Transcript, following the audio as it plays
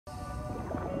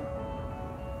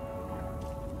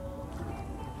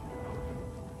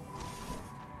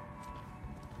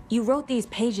You wrote these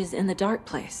pages in the dark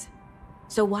place.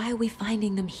 So why are we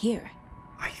finding them here?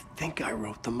 I think I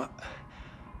wrote them.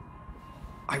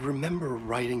 I remember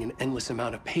writing an endless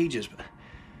amount of pages, but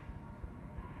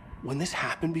when this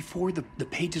happened before, the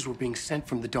pages were being sent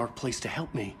from the dark place to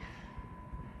help me.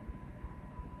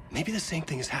 Maybe the same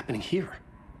thing is happening here.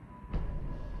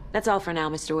 That's all for now,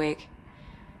 Mr. Wake.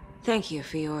 Thank you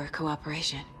for your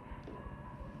cooperation.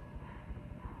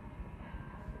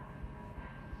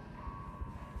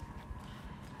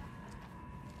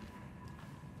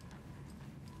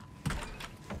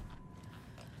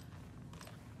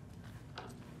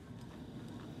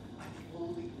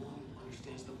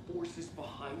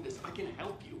 Behind this, I can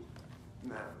help you.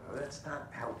 No, that's not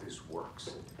how this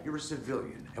works. You're a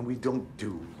civilian, and we don't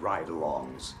do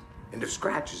ride-alongs. And if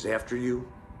Scratch is after you,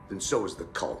 then so is the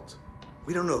cult.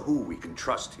 We don't know who we can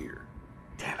trust here.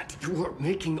 Damn it, you are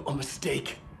making a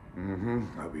mistake.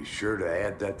 I'll be sure to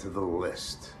add that to the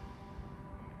list.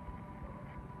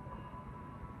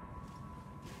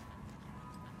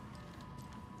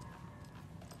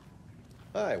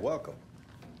 Hi, welcome.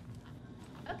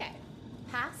 Okay.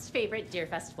 Past favorite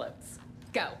Deerfest floats.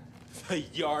 Go. The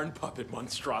yarn puppet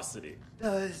monstrosity.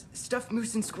 Stuffed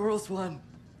moose and squirrels one.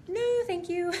 No, thank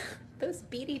you. Those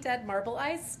beady dead marble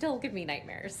eyes still give me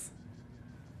nightmares.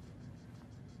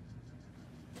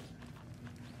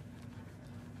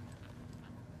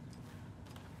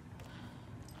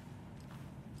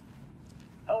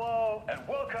 Hello, and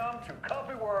welcome to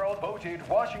Coffee World, voted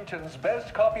Washington's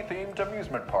best coffee-themed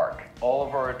amusement park. All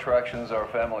of our attractions are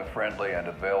family-friendly and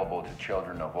available to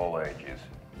children of all ages,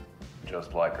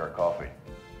 just like our coffee.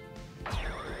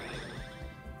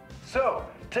 So,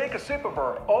 take a sip of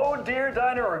our Oh Dear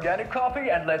Diner organic coffee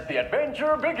and let the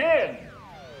adventure begin!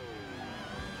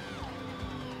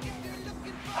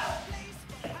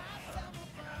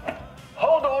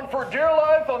 Hold on for dear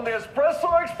life on the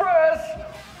Espresso Express!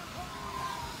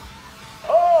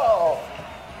 Oh!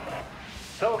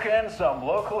 Soak in some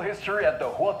local history at the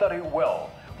Huatari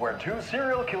Well, where two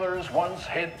serial killers once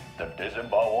hid the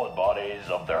disemboweled bodies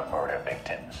of their murder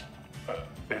victims.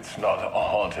 It's not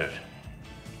haunted.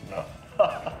 No.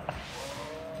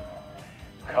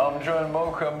 Come join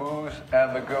Mocha Moose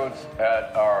and the goats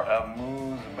at our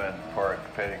amusement park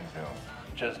petting zoo.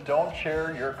 Just don't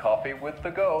share your coffee with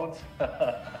the goats.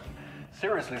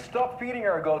 Seriously, stop feeding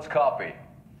our goats coffee.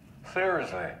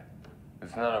 Seriously.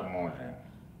 It's not amusing.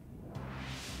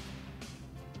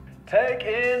 Take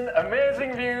in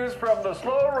amazing views from the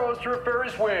Slow Roaster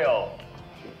Ferris wheel.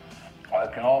 I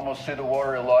can almost see the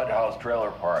Watery Lighthouse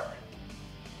trailer park.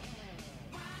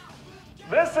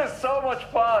 This is so much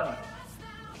fun.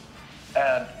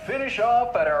 And finish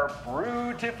off at our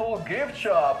beautiful gift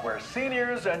shop where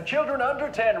seniors and children under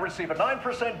 10 receive a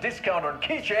 9% discount on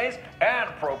keychains and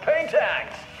propane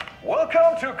tanks.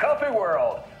 Welcome to Coffee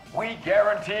World. We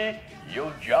guarantee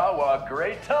you'll jaw a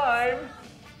great time.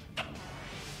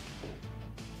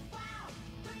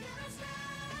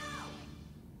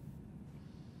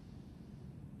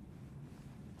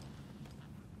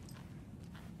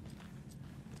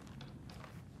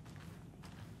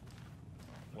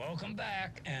 Welcome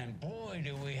back, and boy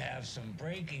do we have some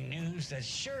breaking news that's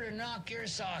sure to knock your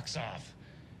socks off.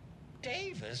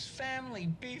 Davis Family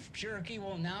Beef Jerky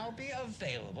will now be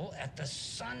available at the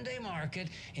Sunday market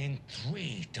in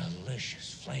 3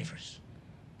 delicious flavors.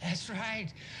 That's right,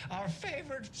 our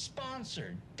favorite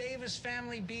sponsor, Davis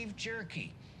Family Beef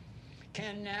Jerky,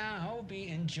 can now be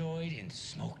enjoyed in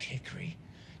smoked hickory,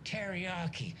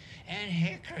 teriyaki, and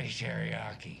hickory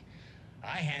teriyaki.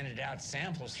 I handed out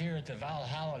samples here at the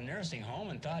Valhalla Nursing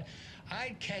Home and thought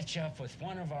I'd catch up with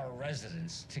one of our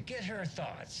residents to get her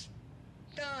thoughts.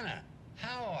 Donna,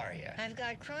 how are you? I've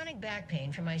got chronic back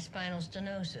pain from my spinal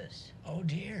stenosis. Oh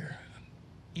dear.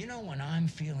 You know, when I'm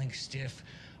feeling stiff,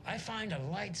 I find a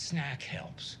light snack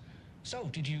helps. So,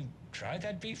 did you try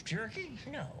that beef jerky?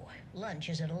 No. Lunch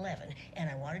is at 11, and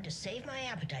I wanted to save my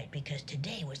appetite because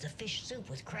today was the fish soup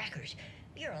with crackers.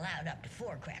 You're allowed up to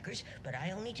 4 crackers, but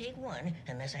I only take 1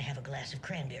 unless I have a glass of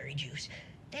cranberry juice.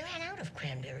 They ran out of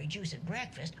cranberry juice at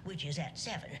breakfast, which is at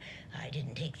 7. I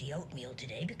didn't take the oatmeal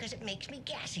today because it makes me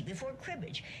gassy before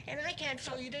cribbage, and I can't...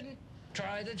 So you didn't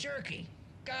try the jerky?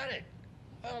 Got it.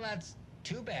 Well, that's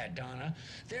too bad, Donna.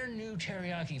 Their new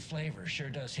teriyaki flavor sure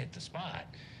does hit the spot.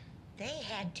 They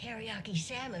had teriyaki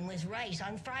salmon with rice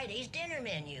on Friday's dinner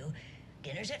menu.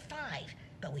 Dinner's at 5,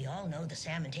 but we all know the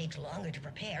salmon takes longer to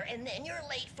prepare, and then you're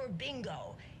late for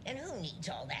bingo. And who needs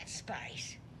all that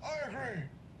spice? I agree.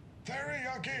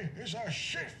 Teriyaki is a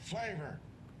shit flavor.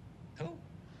 Who?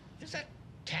 Is that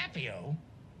Tapio?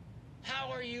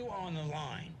 How are you on the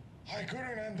line? I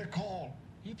couldn't end the call.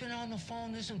 You've been on the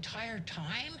phone this entire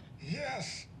time?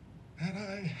 Yes, and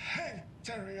I hate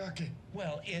teriyaki.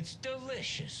 Well, it's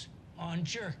delicious on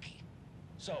jerky.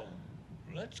 So,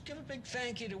 let's give a big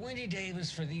thank you to Wendy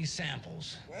Davis for these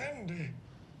samples. Wendy?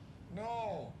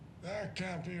 No, that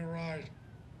can't be right.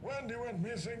 Wendy went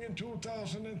missing in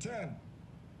 2010.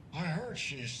 I heard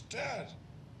she's dead.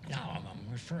 No,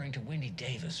 I'm referring to Wendy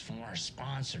Davis from our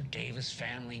sponsor, Davis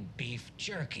Family Beef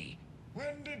Jerky.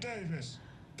 Wendy Davis.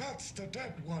 That's the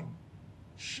dead one.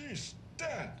 She's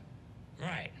dead.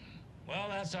 Right. Well,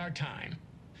 that's our time.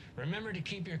 Remember to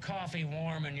keep your coffee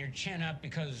warm and your chin up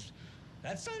because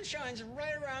that sunshine's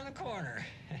right around the corner.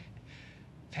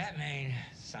 Pat Maine,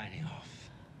 signing off.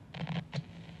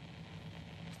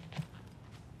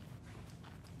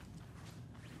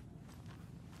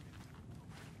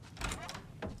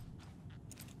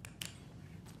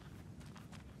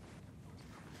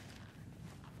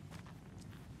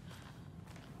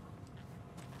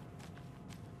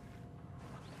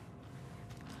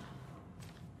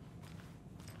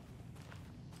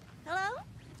 Hello?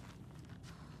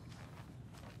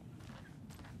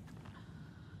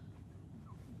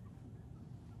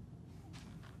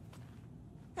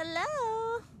 Hello?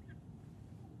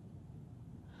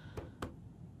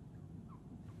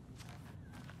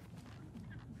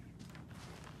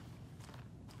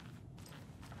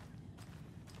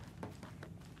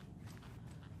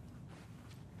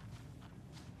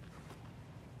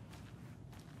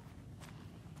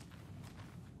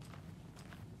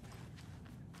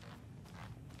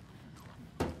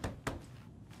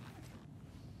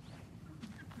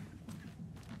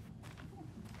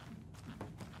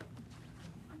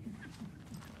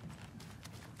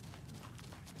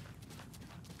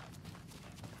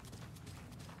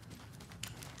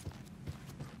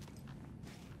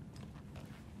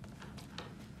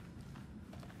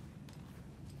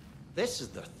 This is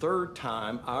the third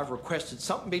time I've requested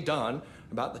something be done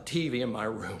about the TV in my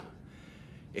room.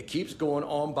 It keeps going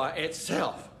on by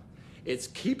itself. It's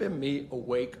keeping me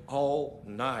awake all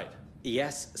night.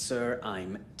 Yes, sir,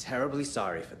 I'm terribly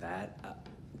sorry for that.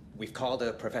 We've called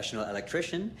a professional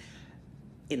electrician.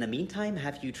 In the meantime,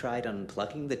 have you tried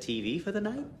unplugging the TV for the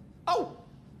night? Oh,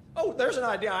 there's an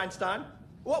idea, Einstein.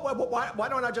 Why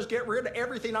don't I just get rid of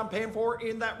everything I'm paying for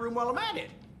in that room while I'm at it?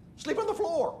 Sleep on the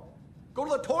floor. Go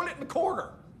to the toilet in the corner.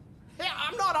 Hey,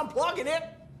 I'm not unplugging it.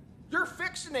 You're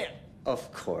fixing it.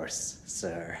 Of course,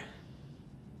 sir.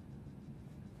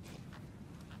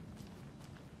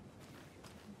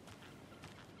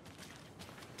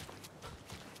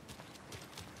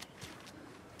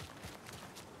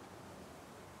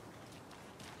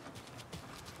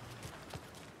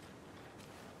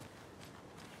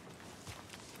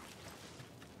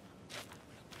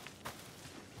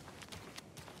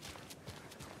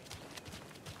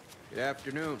 Good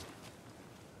afternoon.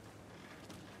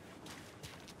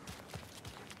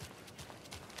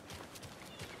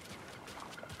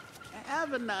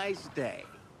 Have a nice day.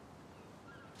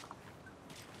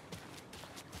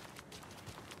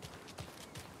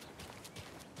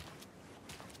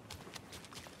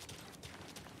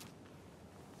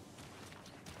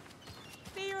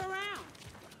 See you around.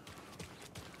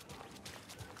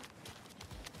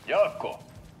 Yako,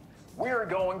 we're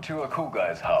going to a cool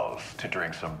guy's house to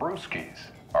drink some brewskis.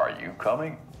 Are you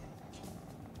coming?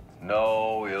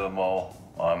 No, Ilmo.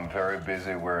 I'm very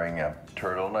busy wearing a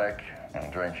turtleneck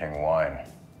and drinking wine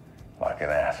like an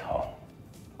asshole.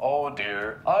 Oh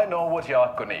dear, I know what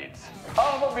Yako needs.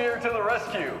 I'm a beer to the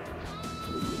rescue.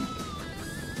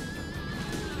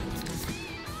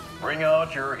 Bring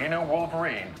out your inner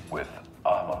Wolverine with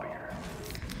I'm beer.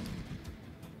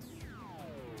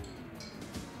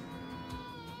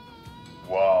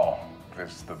 Wow,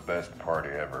 this is the best party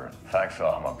ever. Thanks,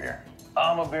 Alma Beer.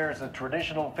 Alma Beer is a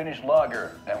traditional Finnish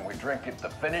lager, and we drink it the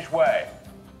Finnish way.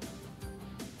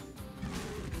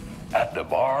 At the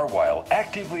bar while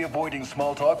actively avoiding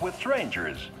small talk with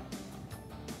strangers.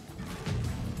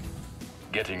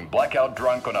 Getting blackout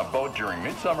drunk on a boat during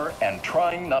midsummer and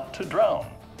trying not to drown.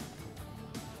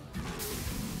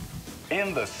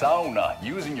 In the sauna,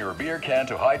 using your beer can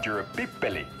to hide your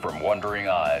pippeli from wandering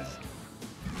eyes.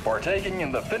 Partaking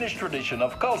in the Finnish tradition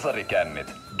of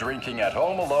kalsarikännit, drinking at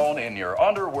home alone in your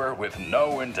underwear with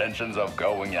no intentions of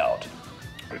going out.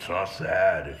 It's not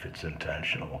sad if it's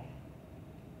intentional.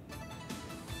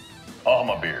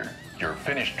 Alma Beer, your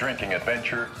Finnish drinking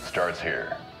adventure starts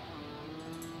here.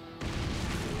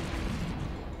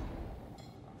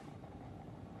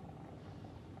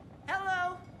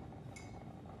 Hello.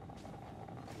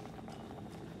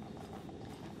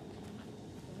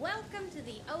 Welcome to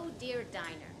the Oh Dear Diner.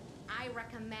 I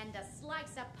recommend a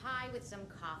slice of pie with some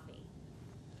coffee.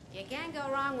 You can't go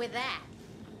wrong with that.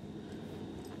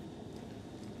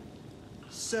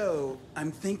 So,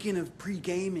 I'm thinking of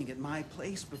pre-gaming at my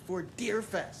place before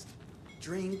Deerfest.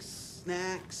 Drinks,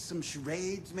 snacks, some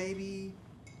charades maybe.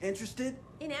 Interested?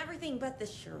 In everything but the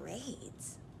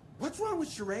charades. What's wrong with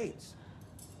charades?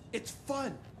 It's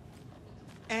fun.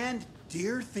 And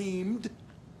deer-themed.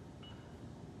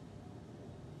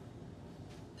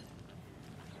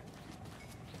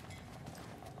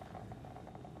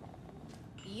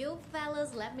 You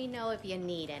fellas let me know if you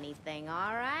need anything,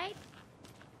 all right?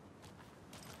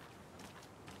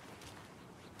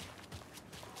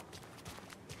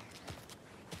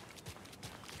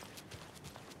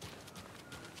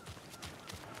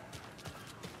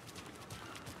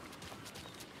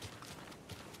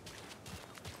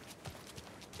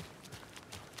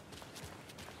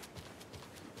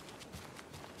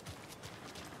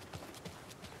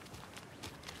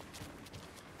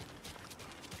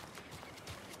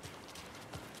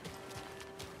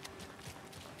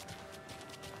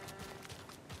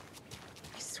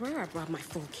 I swear I brought my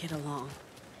full kit along.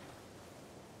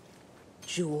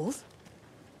 Jules,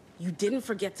 you didn't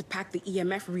forget to pack the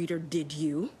EMF reader, did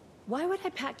you? Why would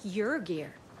I pack your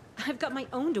gear? I've got my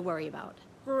own to worry about.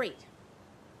 Great.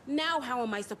 Now how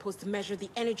am I supposed to measure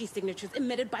the energy signatures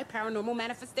emitted by paranormal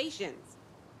manifestations?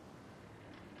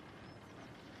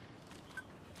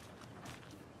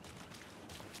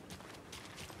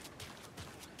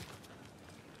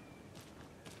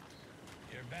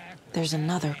 There's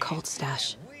another cult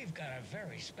stash. We've got a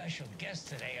very special guest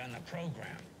today on the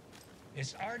program.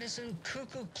 It's artisan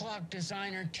cuckoo clock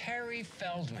designer Terry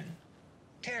Feldman.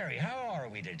 Terry, how are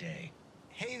we today?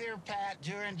 Hey there, Pat.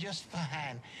 Doing just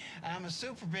fine. I'm a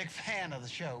super big fan of the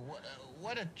show.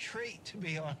 What a treat to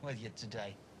be on with you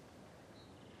today.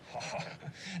 Oh,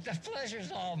 the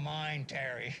pleasure's all mine,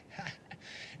 Terry.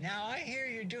 Now, I hear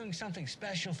you're doing something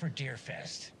special for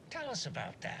Deerfest. Tell us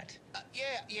about that.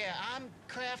 Yeah, I'm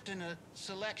crafting a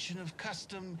selection of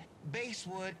custom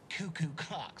basswood cuckoo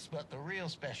clocks, but the real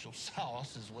special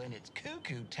sauce is when it's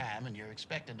cuckoo time and you're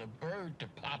expecting a bird to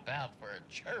pop out for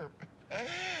a chirp.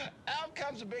 Out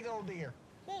comes a big old deer.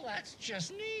 Well, that's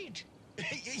just neat.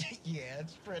 Yeah,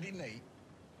 it's pretty neat.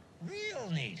 Real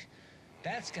neat.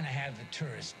 That's gonna have the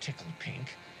tourists tickled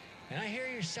pink. And I hear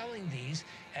you're selling these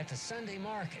at the Sunday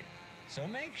market. So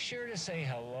make sure to say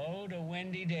hello to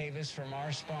Wendy Davis from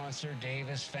our sponsor,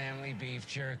 Davis Family Beef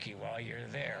Jerky, while you're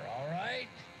there, all right?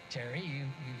 Terry, you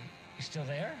still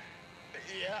there?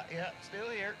 Yeah, still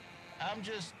here. I'm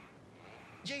just...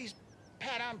 Geez,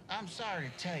 Pat, I'm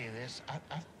sorry to tell you this.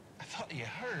 I thought you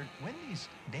heard Wendy's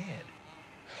dead.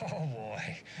 Oh,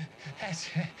 boy.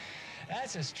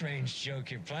 That's a strange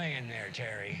joke you're playing there,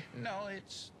 Terry. No,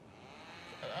 it's...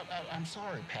 I'm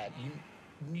sorry, Pat.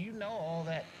 You know all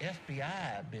that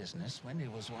FBI business. Wendy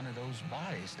was one of those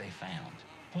bodies they found.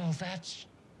 Well, that's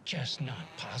just not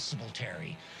possible,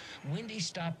 Terry. Wendy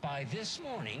stopped by this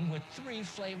morning with 3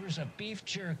 flavors of beef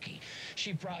jerky.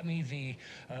 She brought me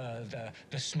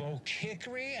the smoked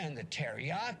hickory and the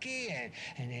teriyaki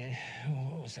and then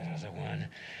what was that other one?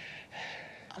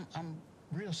 I'm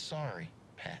real sorry,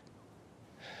 Pat.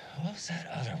 What was that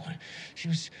other one? She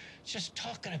was just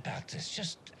talking about this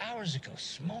just hours ago.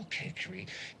 Smoked hickory,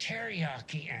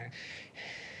 teriyaki, and...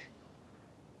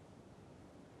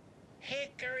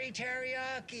 Hickory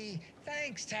teriyaki!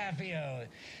 Thanks, Tapio.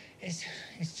 It's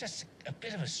just a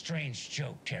bit of a strange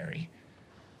joke, Terry.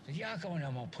 Did Yako and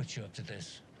Elmo put you up to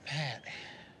this? Pat.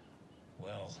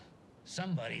 Well,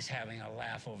 somebody's having a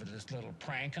laugh over this little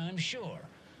prank, I'm sure.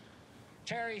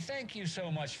 Terry, thank you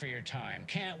so much for your time.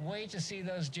 Can't wait to see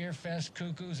those Deerfest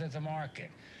cuckoos at the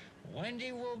market.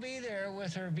 Wendy will be there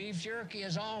with her beef jerky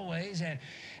as always, and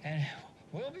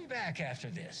we'll be back after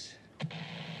this.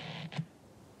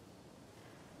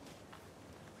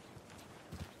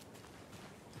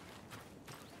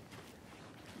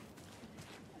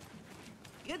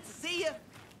 Good to see you.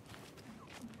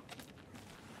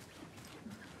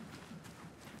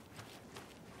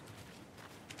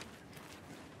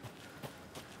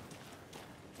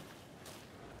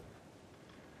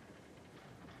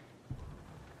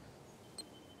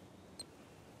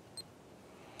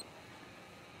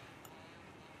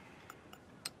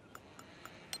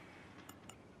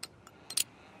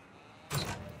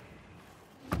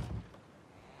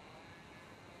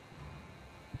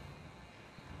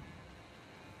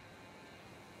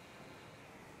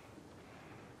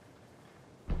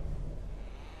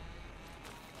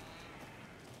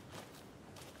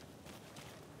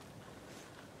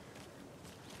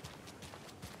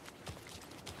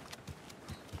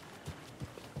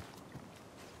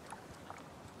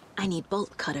 I need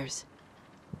bolt cutters.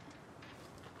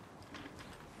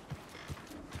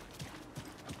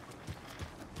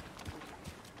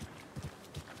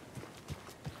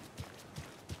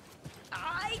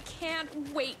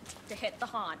 can't wait to hit the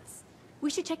haunts. We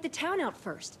should check the town out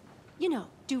first. You know,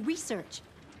 do research,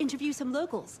 interview some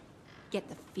locals, get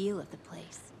the feel of the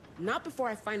place. Not before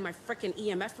I find my frickin'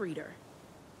 EMF reader.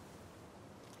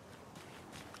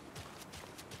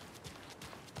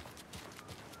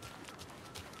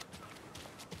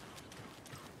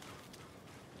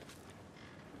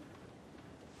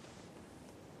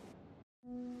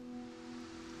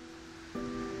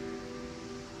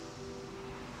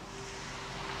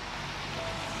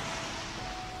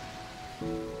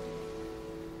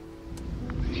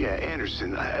 Yeah,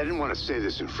 Anderson, I didn't want to say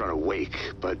this in front of Wake,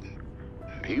 but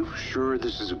are you sure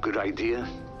this is a good idea?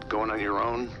 Going on your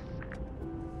own?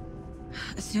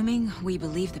 Assuming we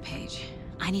believe the page,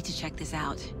 I need to check this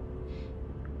out.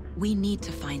 We need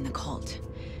to find the cult.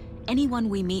 Anyone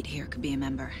we meet here could be a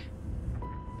member.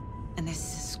 And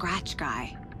this Scratch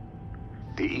guy.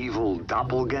 The evil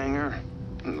doppelganger?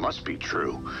 Must be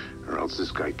true, or else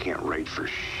this guy can't write for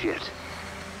shit.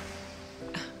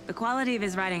 The quality of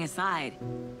his writing aside,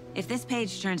 if this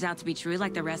page turns out to be true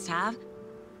like the rest have,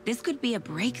 this could be a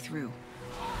breakthrough.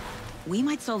 We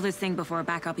might solve this thing before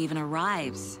backup even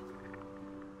arrives.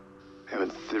 Yeah,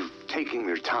 but they're taking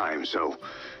their time, so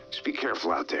just be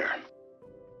careful out there.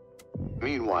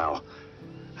 Meanwhile,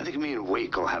 I think me and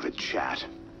Wake will have a chat.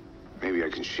 Maybe I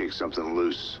can shake something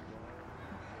loose.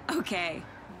 Okay.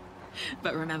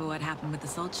 But remember what happened with the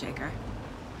salt shaker?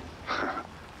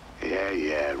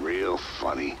 Yeah, real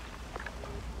funny.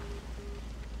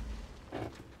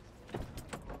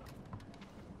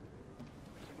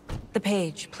 The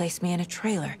page placed me in a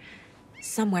trailer,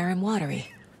 somewhere in Watery.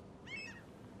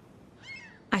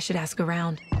 I should ask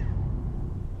around.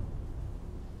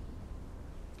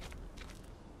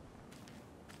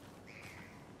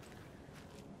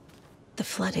 The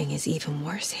flooding is even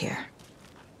worse here.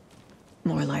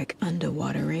 More like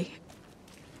underwatery.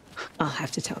 I'll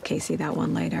have to tell Casey that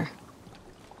one later.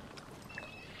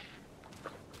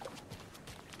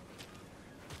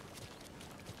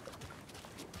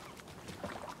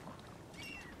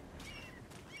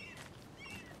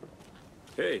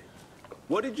 Hey,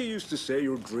 what did you used to say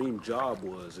your dream job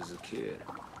was as a kid?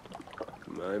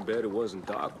 I bet it wasn't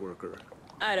dock worker.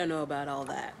 I don't know about all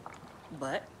that,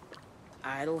 but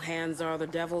idle hands are the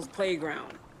devil's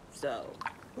playground, so...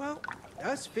 Well,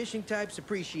 us fishing types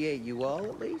appreciate you all,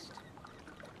 at least.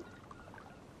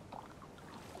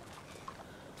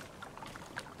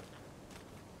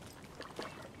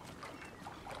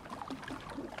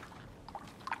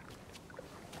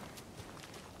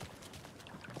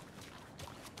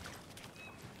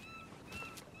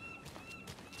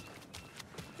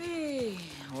 Hey,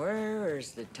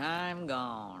 where's the time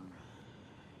gone?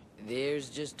 There's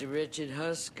just a wretched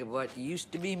husk of what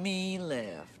used to be me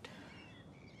left.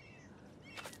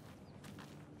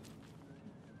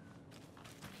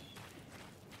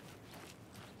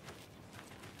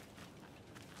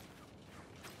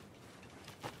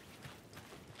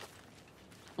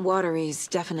 Watery's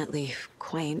definitely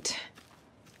quaint.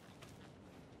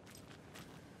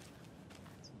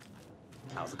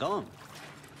 How's it going?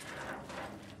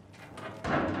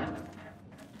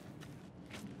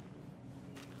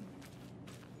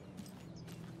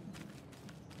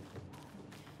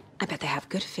 I bet they have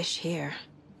good fish here.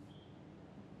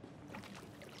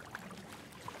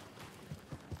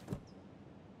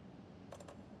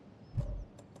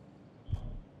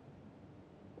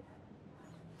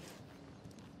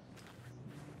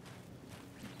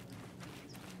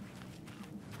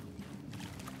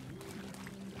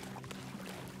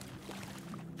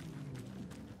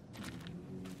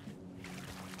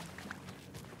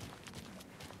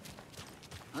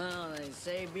 Well, they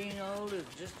say being old is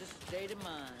just a state of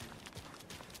mind.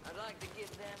 I'd like to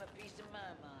give them a piece of my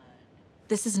mind.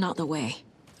 This is not the way.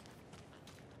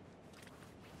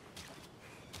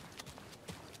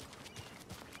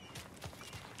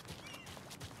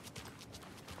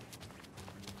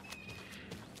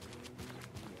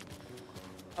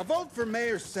 A vote for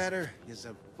Mayor Setter is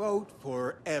a vote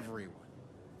for everyone.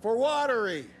 For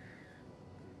Watery!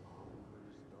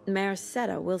 Mayor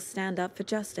Seta will stand up for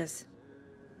justice.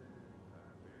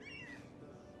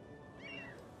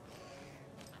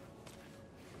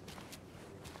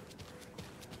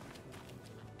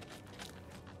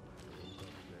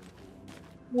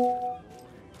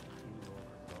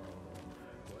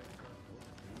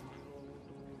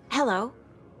 Hello.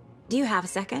 Do you have a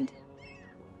second?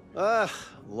 Ah,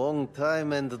 long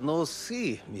time and no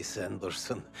see, Miss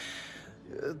Anderson.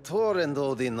 Thor and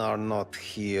Odin are not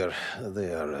here.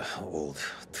 They are old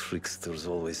tricksters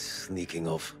always sneaking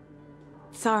off.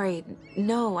 Sorry,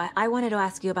 no, I wanted to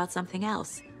ask you about something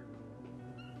else.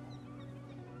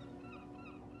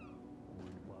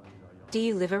 Do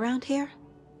you live around here?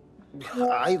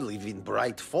 I live in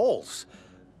Bright Falls.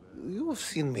 You've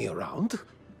seen me around.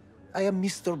 I am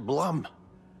Mr. Blum.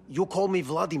 You call me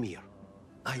Vladimir.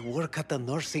 I work at a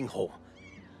nursing home.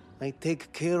 I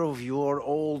take care of your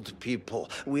old people.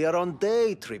 We are on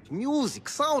day trip, music,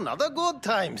 sauna, the good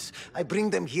times. I bring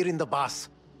them here in the bus.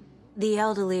 The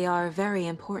elderly are very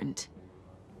important.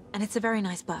 And it's a very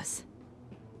nice bus.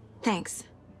 Thanks.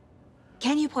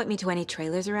 Can you point me to any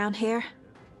trailers around here?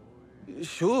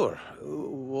 Sure.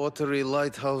 Watery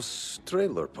Lighthouse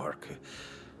Trailer Park.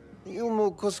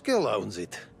 Ilmo Koskela owns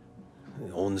it.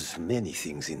 He owns many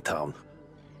things in town.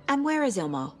 And where is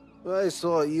Ilmo? I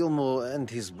saw Ilmo and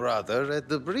his brother at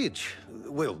the bridge.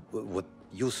 Well, what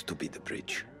used to be the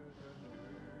bridge.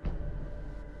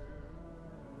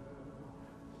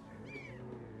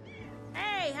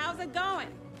 Hey, how's it going?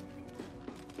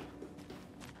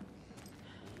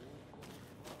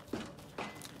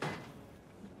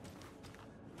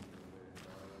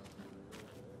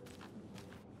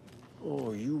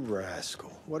 Oh, you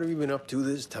rascal. What have you been up to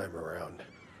this time around?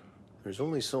 There's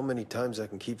only so many times I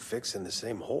can keep fixing the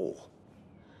same hole.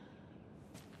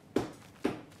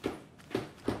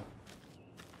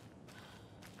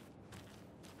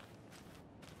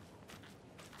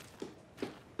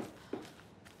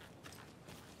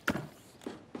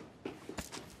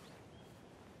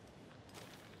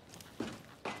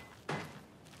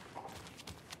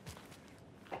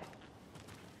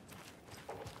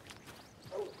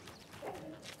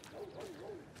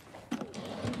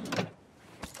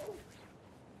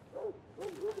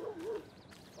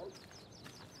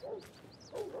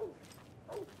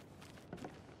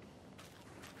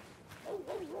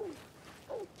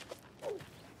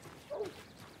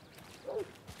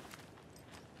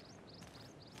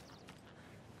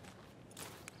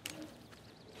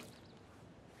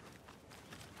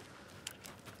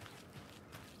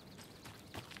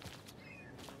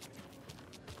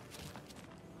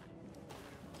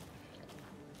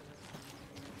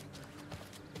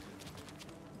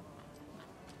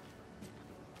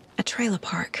 A trailer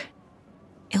park.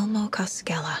 Ilmo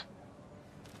Koskela.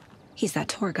 He's that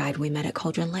tour guide we met at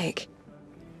Cauldron Lake.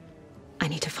 I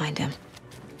need to find him.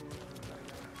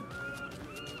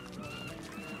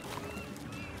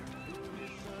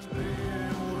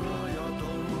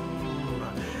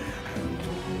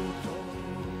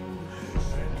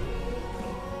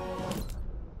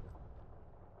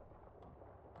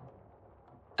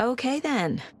 Okay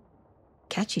then.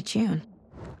 Catchy tune.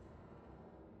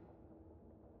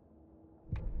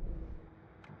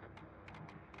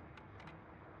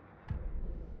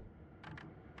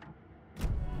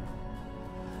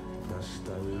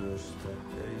 Tästä yöstä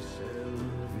ei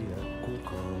selviä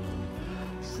kukaan.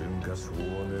 Synkäs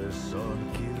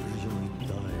huoneessaan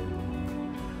kirjoittain.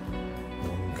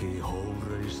 Onki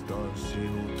houreistaan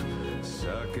sinut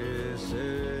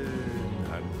säkeeseen.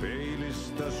 Hän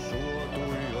peilistä sua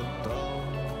tuijottaa.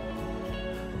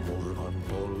 Murhan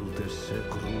polte se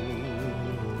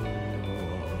kruunua.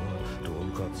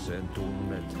 Tuon katseen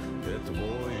tunnet, et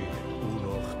voi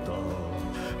unohtaa.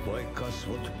 Vaik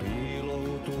kasvot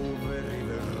piiloutuu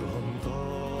veriverhon taa.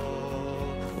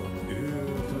 On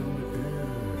yötön yö.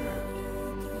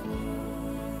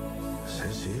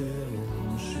 Se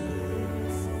sielun syö.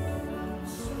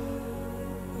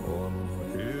 On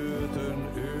yötön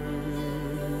yö.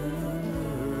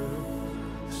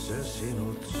 Se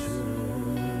sinut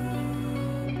syö.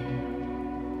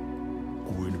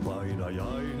 Kuin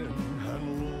painajainen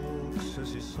hän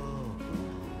luoksesi saapuu.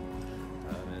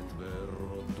 Hänet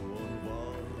verhot tuon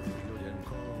varjojen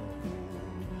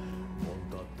kaapuun.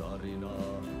 Monta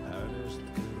tarinaa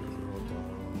hänestä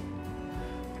kerrotaan.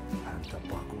 Häntä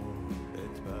pakoon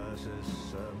et pääse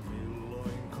sä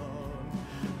milloinkaan.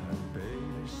 Hän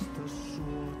peilistä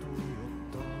sua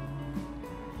tuijottaa.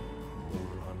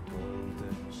 Murhan polte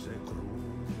se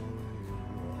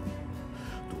kruunoilua.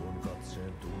 Tuon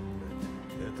katseen tunnet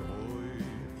et voi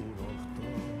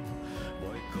unohtaa.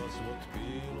 Vaik kasvot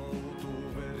piiloutuu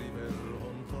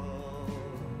veriverhon taa.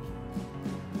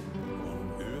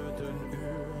 On yötön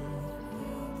yö,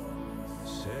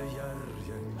 se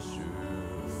järjen syö.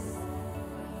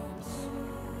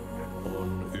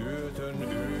 On yötön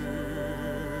yö,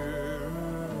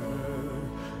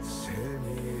 se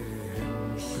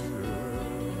miehen syö.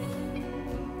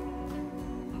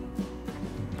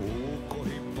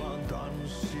 Puukkohippaan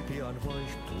tanssi pian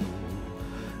vaihtuu.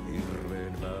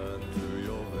 Irveen vääntyy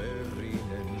jo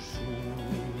verinen suu.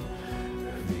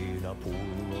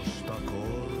 Viinapullosta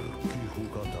korkki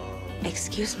hukataan.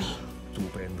 Excuse me.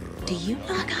 Do you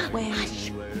knock up?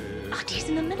 Hush. Auntie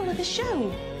in the middle of the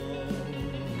show.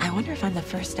 I wonder if I'm the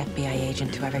first FBI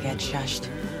agent to ever get shushed.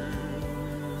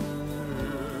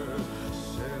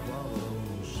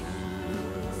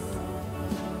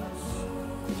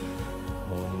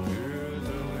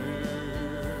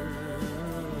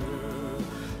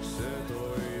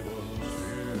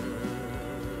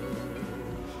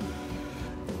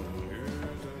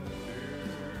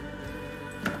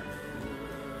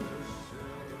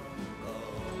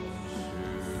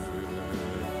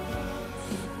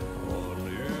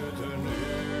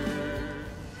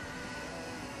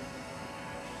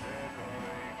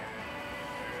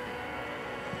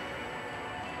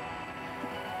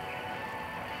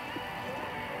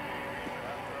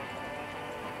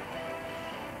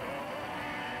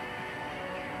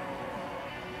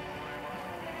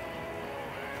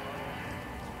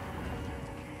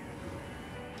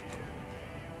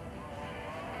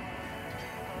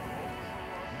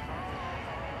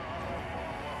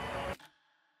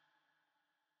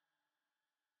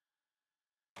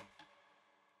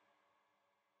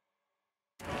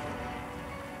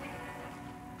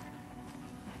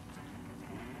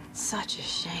 Such a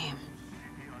shame.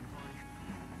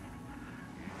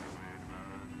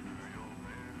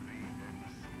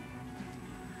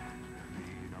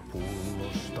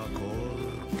 Pullosta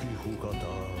korkki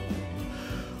hukataan.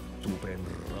 Tupen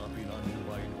rapinan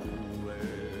vain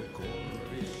kuulee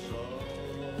korvissaan.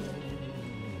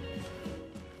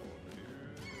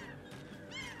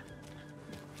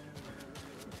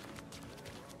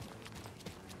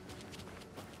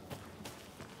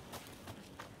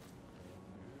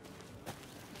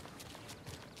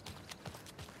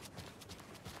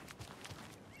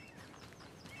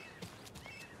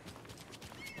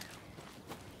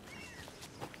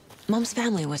 Mom's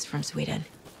family was from Sweden.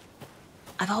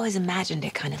 I've always imagined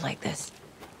it kind of like this.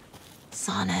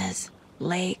 Saunas,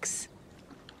 lakes.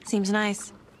 Seems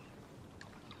nice.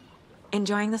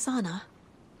 Enjoying the sauna?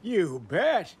 You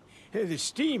bet. The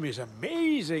steam is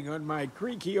amazing on my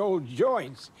creaky old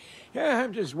joints.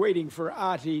 I'm just waiting for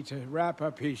Ati to wrap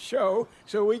up his show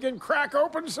so we can crack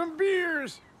open some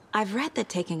beers. I've read that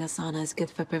taking a sauna is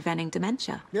good for preventing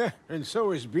dementia. Yeah, and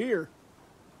so is beer.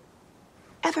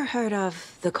 Ever heard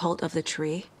of the cult of the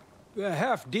tree? The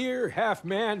half-deer,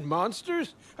 half-man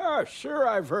monsters? Oh, sure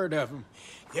I've heard of them.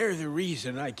 They're the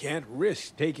reason I can't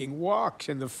risk taking walks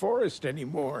in the forest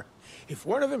anymore. If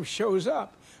one of them shows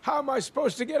up, how am I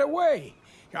supposed to get away?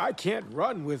 I can't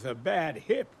run with a bad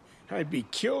hip. I'd be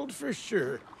killed for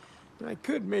sure. I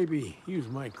could maybe use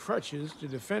my crutches to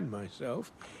defend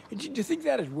myself. Do you think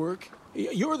that'd work?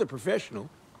 You're the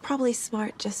professional. Probably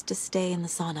smart just to stay in the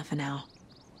sauna for now.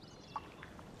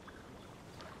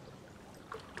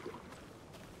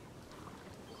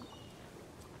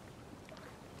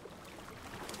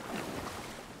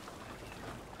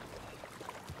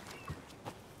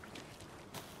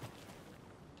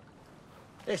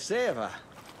 They say if a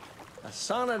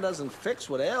sauna doesn't fix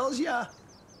what ails ya,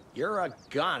 you're a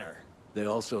goner. They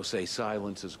also say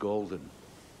silence is golden.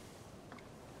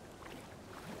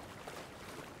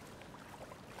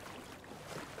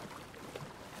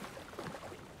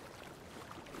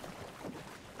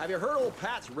 Have you heard old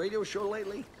Pat's radio show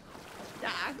lately?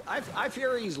 Yeah, I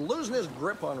fear he's losing his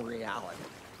grip on reality.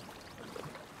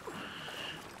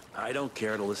 I don't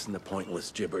care to listen to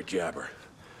pointless jibber-jabber.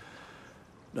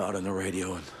 Not on the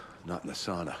radio and not in the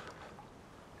sauna.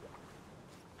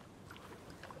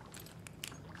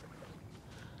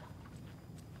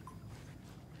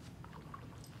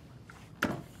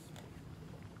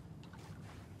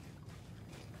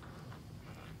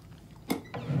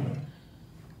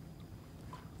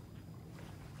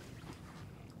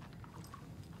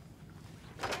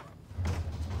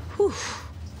 Whew.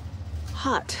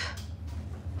 Hot.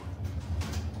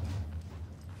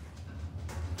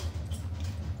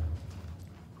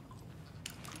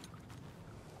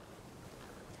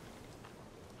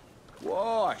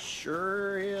 Whoa,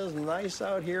 sure is nice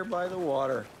out here by the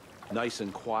water. Nice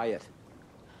and quiet.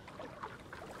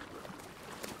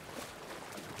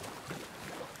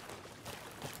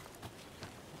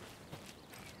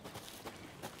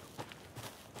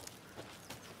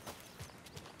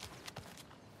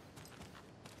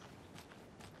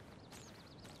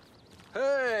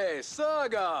 Hey,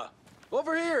 Saga!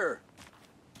 Over here!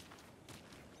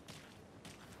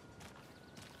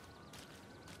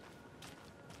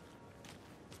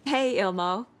 Hey,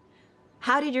 Ilmo.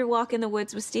 How did your walk in the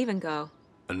woods with Steven go?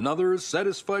 Another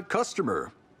satisfied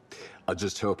customer. I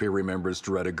just hope he remembers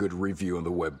to write a good review on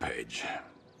the webpage.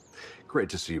 Great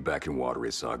to see you back in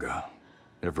Watery, Saga.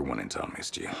 Everyone in town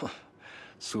missed you.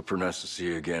 Super nice to see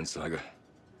you again, Saga.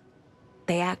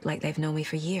 They act like they've known me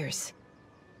for years.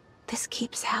 This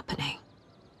keeps happening.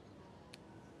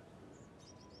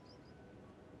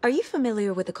 Are you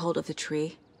familiar with the cult of the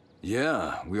tree?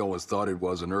 Yeah, we always thought it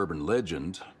was an urban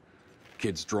legend.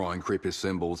 Kids drawing creepy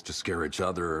symbols to scare each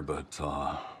other, but,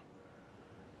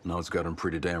 now it's gotten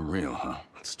pretty damn real, huh?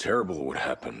 It's terrible what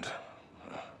happened.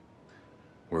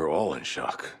 We're all in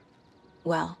shock.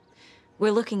 Well,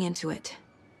 we're looking into it.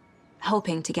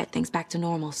 Hoping to get things back to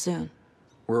normal soon.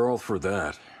 We're all for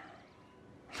that.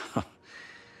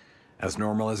 As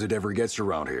normal as it ever gets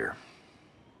around here.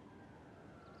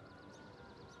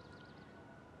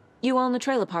 You own the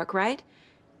trailer park, right?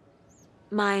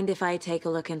 Mind if I take a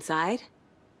look inside?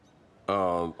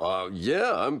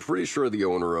 Yeah, I'm pretty sure the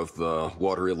owner of the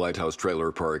Watery Lighthouse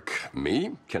Trailer Park,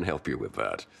 me, can help you with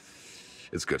that.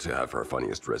 It's good to have our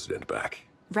funniest resident back.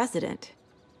 Resident?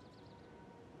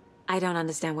 I don't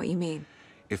understand what you mean.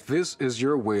 If this is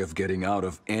your way of getting out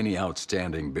of any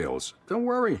outstanding bills, don't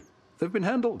worry. They've been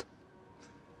handled.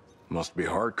 Must be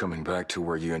hard coming back to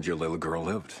where you and your little girl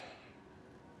lived.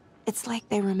 It's like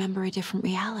they remember a different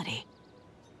reality.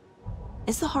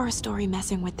 Is the horror story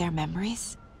messing with their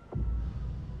memories?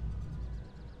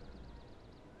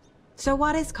 So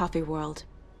what is Coffee World?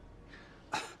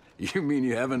 You mean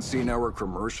you haven't seen our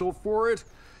commercial for it?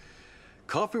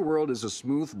 Coffee World is a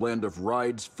smooth blend of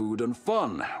rides, food, and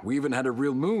fun. We even had a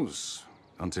real moose.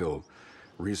 Until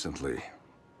recently.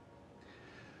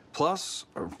 Plus,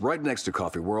 right next to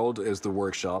Coffee World is the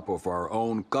workshop of our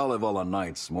own Kalevala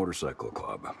Knights motorcycle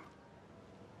club.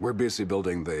 We're busy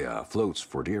building the floats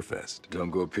for Deerfest.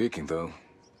 Don't go peeking, though.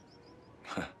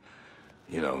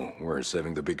 You know, we're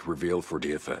saving the big reveal for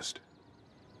Deerfest.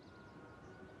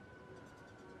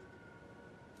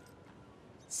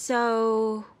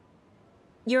 So...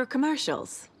 your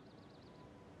commercials?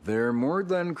 They're more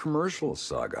than commercials,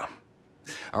 Saga.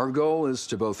 Our goal is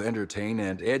to both entertain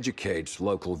and educate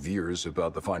local viewers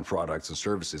about the fine products and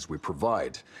services we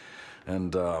provide.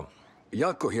 And,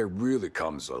 Jaakko here really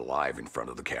comes alive in front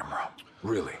of the camera.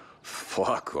 Really.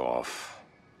 Fuck off.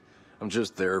 I'm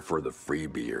just there for the free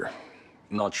beer.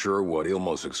 Not sure what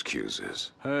Ilmo's excuse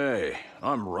is. Hey,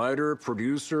 I'm writer,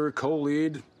 producer,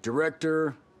 co-lead,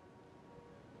 director.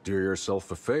 Do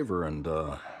yourself a favor and,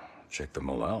 check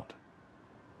them all out.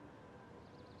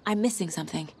 I'm missing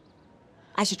something.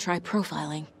 I should try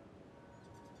profiling.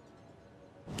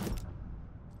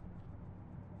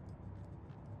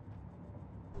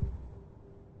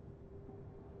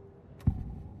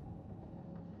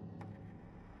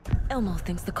 Ilmo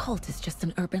thinks the cult is just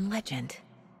an urban legend.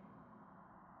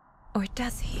 Or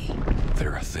does he?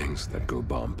 There are things that go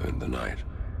bump in the night.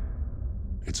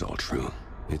 It's all true.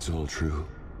 It's all true.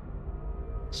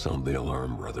 Sound the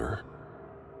alarm, brother.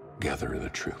 Gather the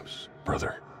troops,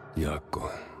 brother.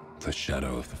 Jaakko, the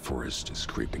shadow of the forest is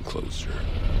creeping closer.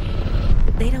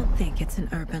 They don't think it's an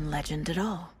urban legend at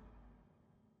all.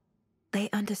 They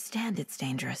understand it's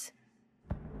dangerous.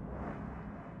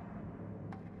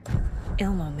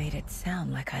 Ilmo made it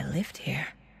sound like I lived here.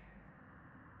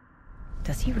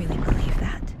 Does he really believe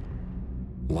that?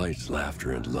 Light,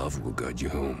 laughter, and love will guide you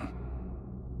home.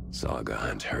 Saga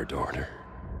and her daughter.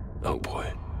 Oh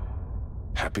boy.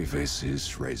 Happy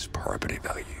faces raise property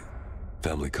value.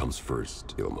 Family comes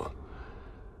first, Ilma.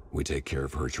 We take care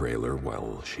of her trailer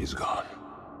while she's gone.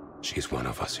 She's one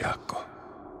of us, Jaakko.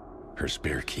 Her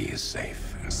spare key is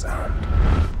safe and sound.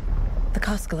 The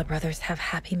Koskela brothers have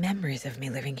happy memories of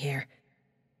me living here.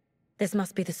 This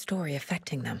must be the story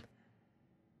affecting them.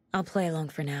 I'll play along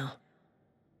for now.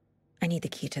 I need the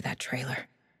key to that trailer.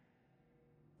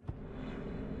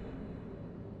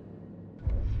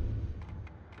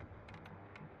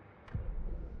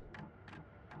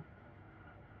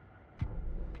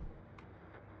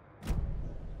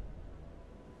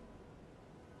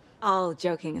 All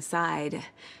joking aside,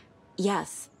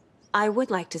 yes, I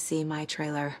would like to see my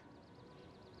trailer.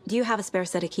 Do you have a spare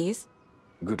set of keys?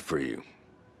 Good for you.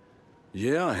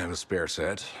 Yeah, I have a spare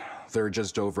set. They're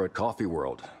just over at Coffee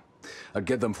World. I'd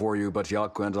get them for you, but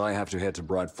Jaakko and I have to head to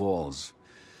Bright Falls.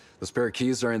 The spare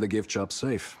keys are in the gift shop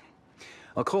safe.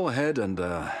 I'll call ahead and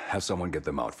have someone get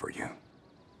them out for you.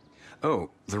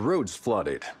 Oh, the road's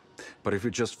flooded, but if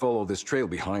you just follow this trail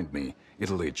behind me,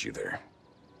 it'll lead you there.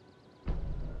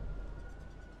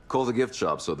 Call the gift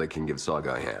shop so they can give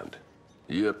Saga a hand.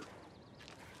 Yep.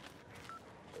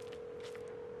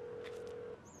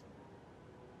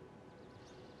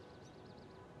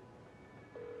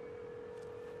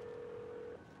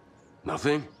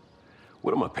 Nothing?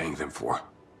 What am I paying them for?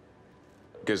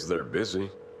 Guess they're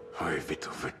busy. Ay, Vito.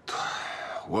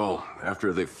 Well,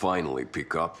 after they finally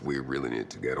pick up, we really need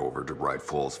to get over to Bright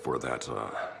Falls for that,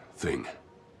 thing.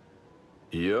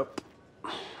 Yep.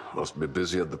 Must be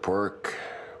busy at the park.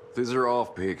 These are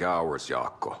off-peak hours,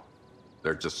 Jaakko.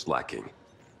 They're just slacking.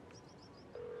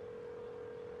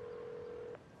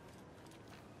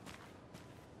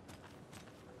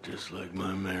 Just like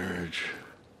my marriage.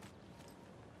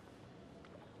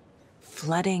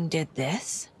 Flooding did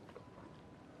this?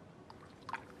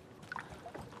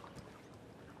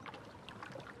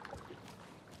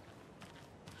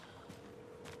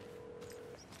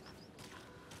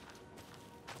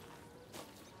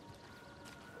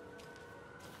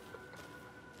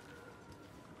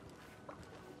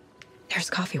 There's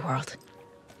Coffee World.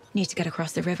 Need to get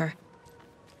across the river.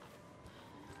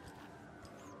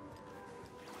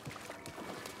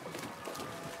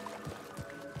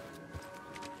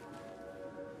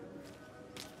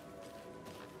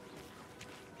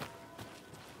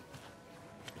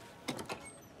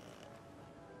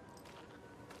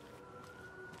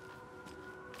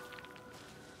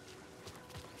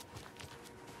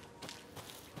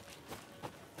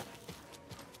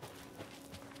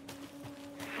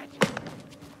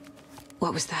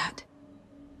 What was that?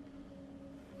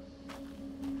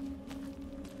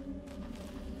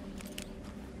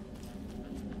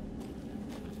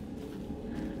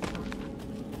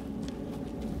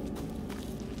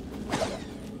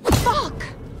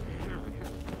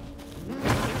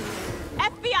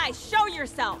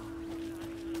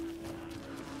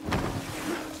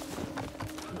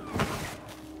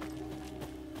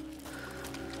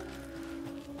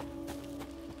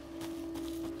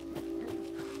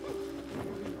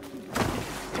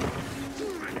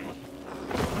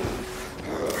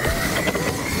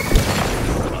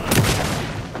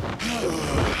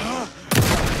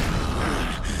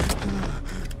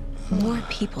 More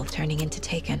people turning into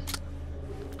Taken.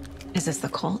 Is this the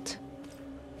cult?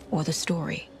 Or the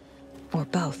story? Or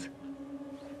both?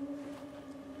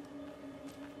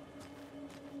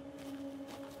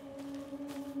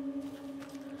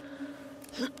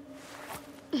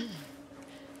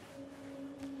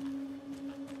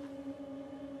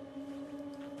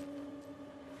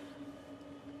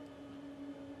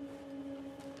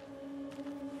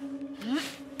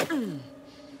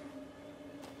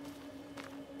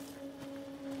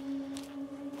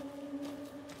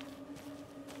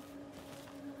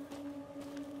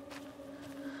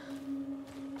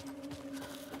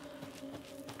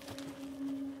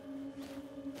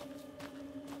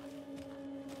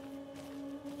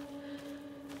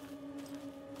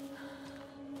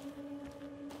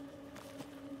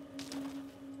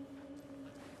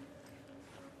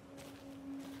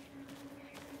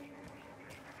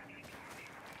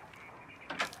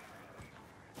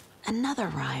 Another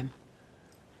rhyme.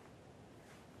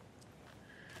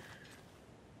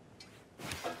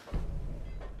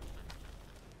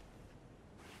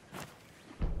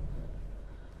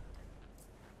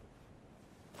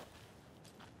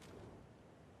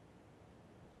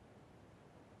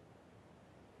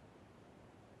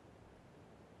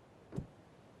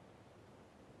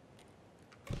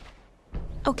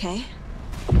 Okay.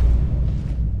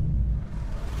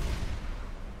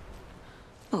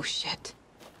 Oh, shit.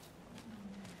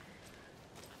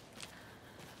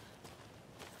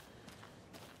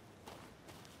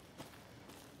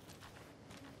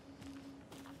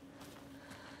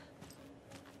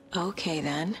 Okay,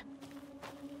 then.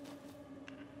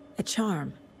 A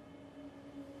charm.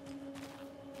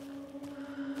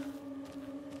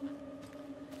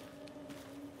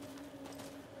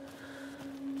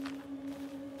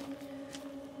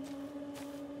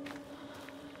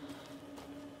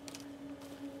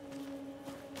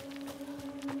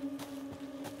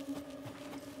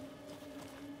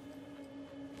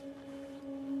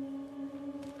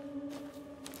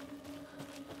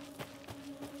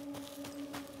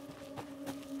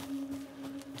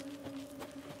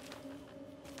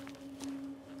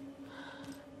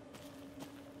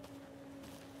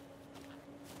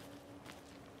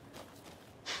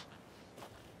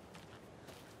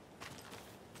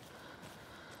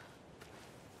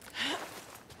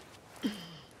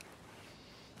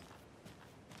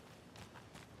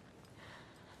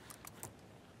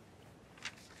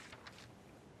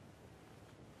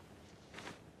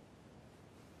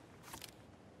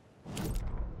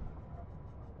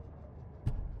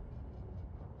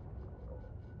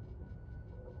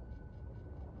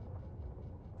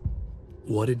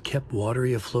 What had kept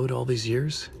Watery afloat all these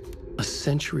years? A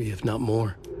century, if not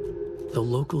more. The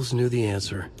locals knew the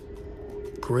answer.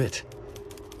 Grit.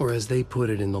 Or as they put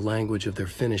it in the language of their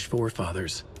Finnish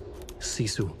forefathers,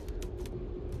 sisu.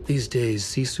 These days,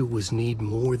 sisu was needed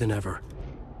more than ever.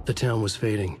 The town was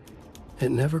fading.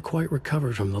 It never quite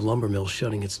recovered from the lumber mill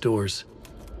shutting its doors.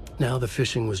 Now the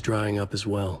fishing was drying up as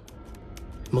well.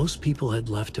 Most people had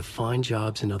left to find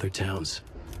jobs in other towns.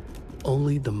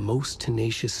 Only the most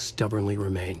tenacious stubbornly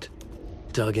remained.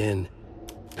 Dug in.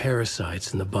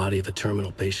 Parasites in the body of a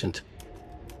terminal patient.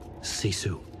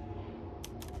 Sisu.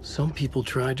 Some people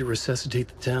tried to resuscitate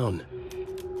the town.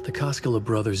 The Koskela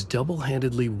brothers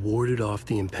double-handedly warded off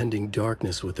the impending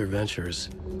darkness with their ventures.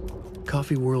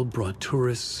 Coffee World brought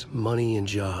tourists, money, and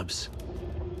jobs.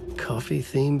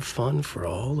 Coffee-themed fun for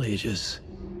all ages.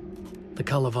 The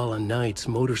Kalevala Knights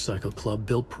Motorcycle Club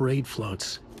built parade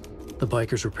floats. The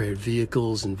bikers repaired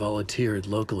vehicles and volunteered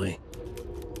locally.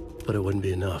 But it wouldn't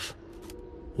be enough.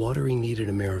 Watery needed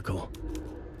a miracle.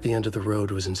 The end of the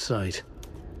road was in sight.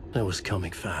 It was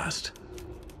coming fast.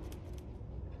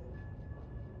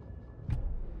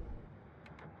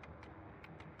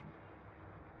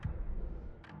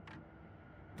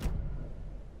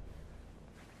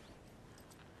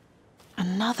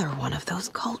 Another one of those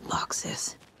cult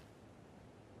boxes.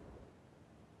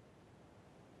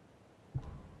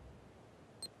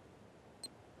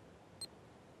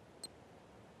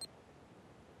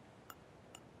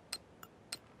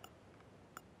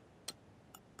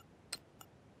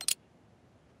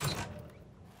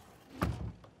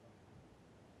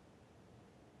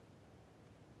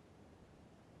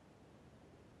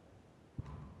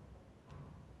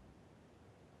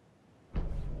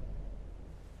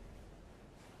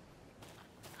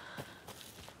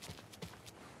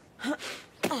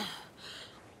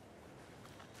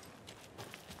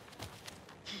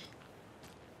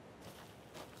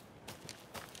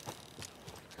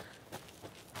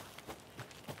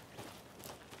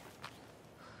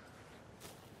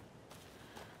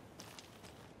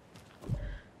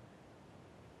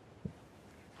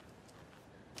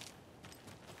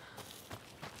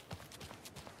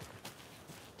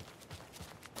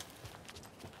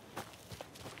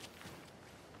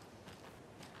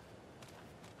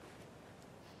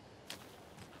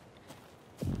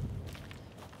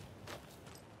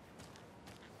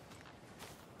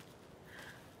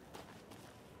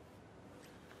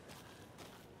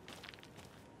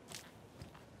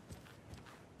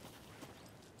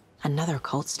 Another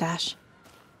cult stash?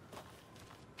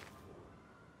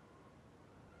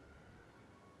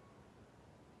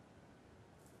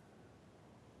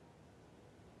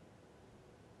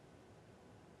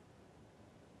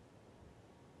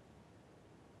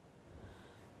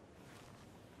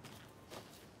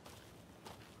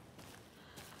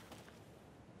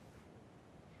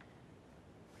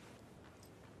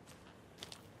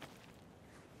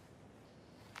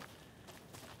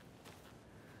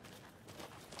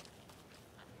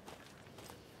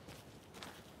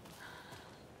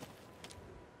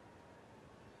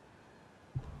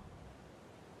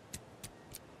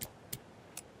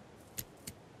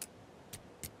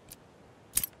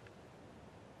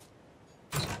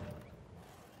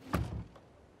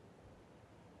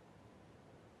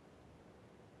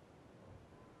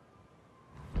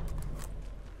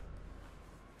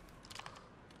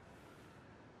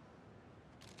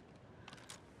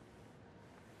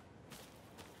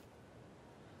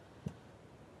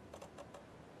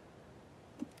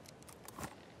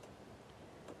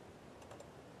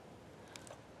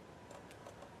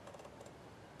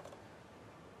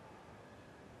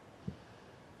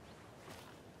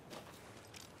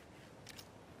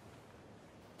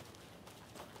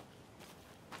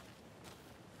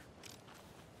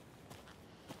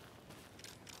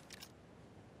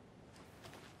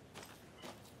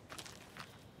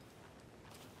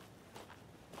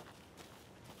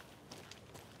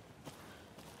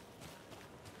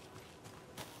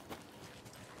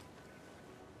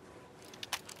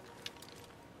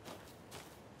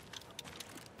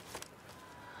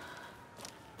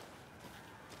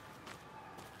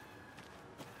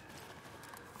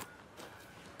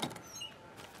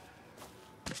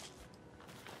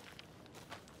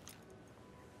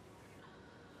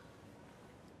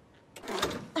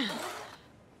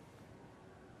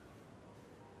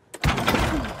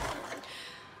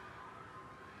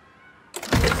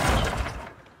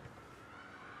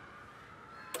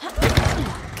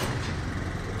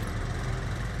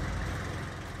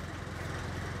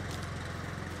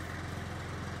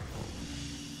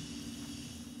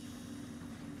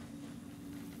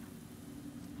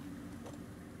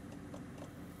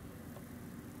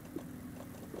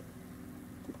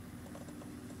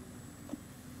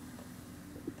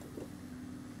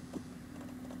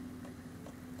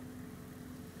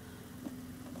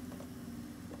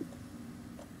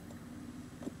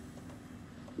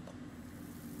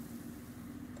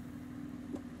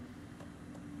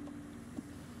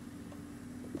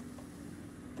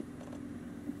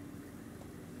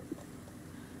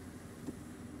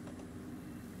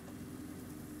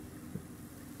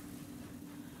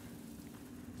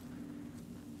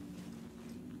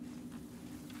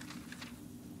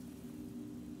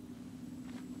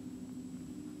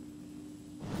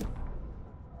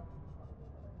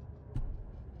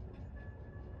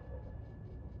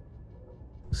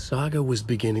 Saga was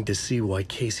beginning to see why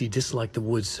Casey disliked the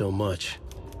woods so much.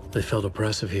 They felt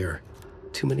oppressive here.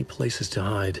 Too many places to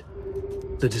hide.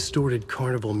 The distorted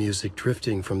carnival music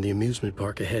drifting from the amusement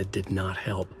park ahead did not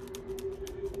help.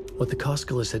 What the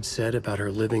Koskalis had said about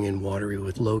her living in Watery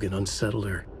with Logan unsettled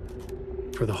her.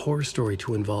 For the horror story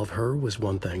to involve her was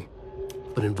one thing,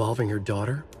 but involving her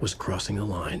daughter was crossing the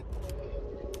line.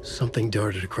 Something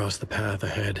darted across the path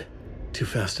ahead, too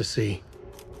fast to see.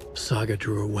 Saga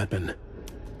drew her weapon.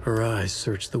 Her eyes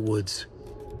searched the woods.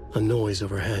 A noise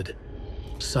overhead.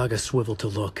 Saga swiveled to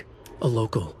look. A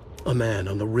local. A man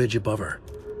on the ridge above her.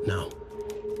 No,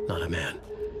 not a man.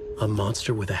 A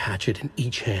monster with a hatchet in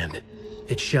each hand.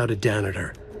 It shouted down at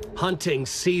her. Hunting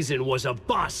season was a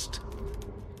bust!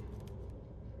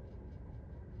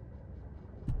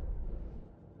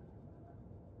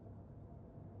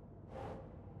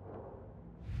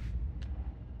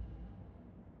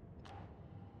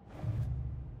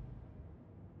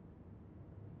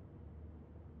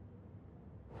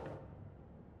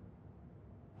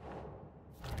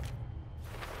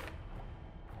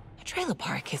 A trailer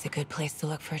park is a good place to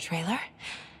look for a trailer.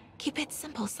 Keep it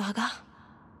simple, Saga.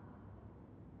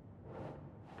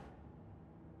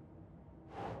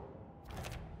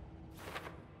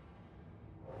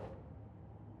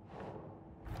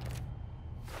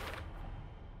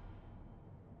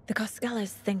 The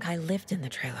Koskalis think I lived in the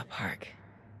trailer park.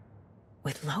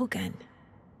 With Logan.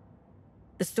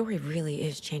 The story really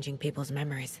is changing people's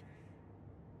memories.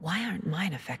 Why aren't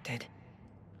mine affected?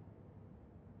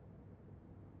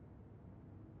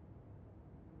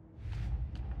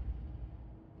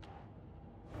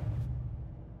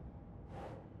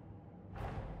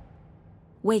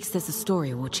 Wake says the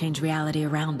story will change reality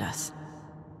around us.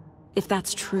 If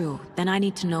that's true, then I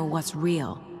need to know what's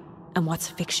real and what's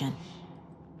fiction.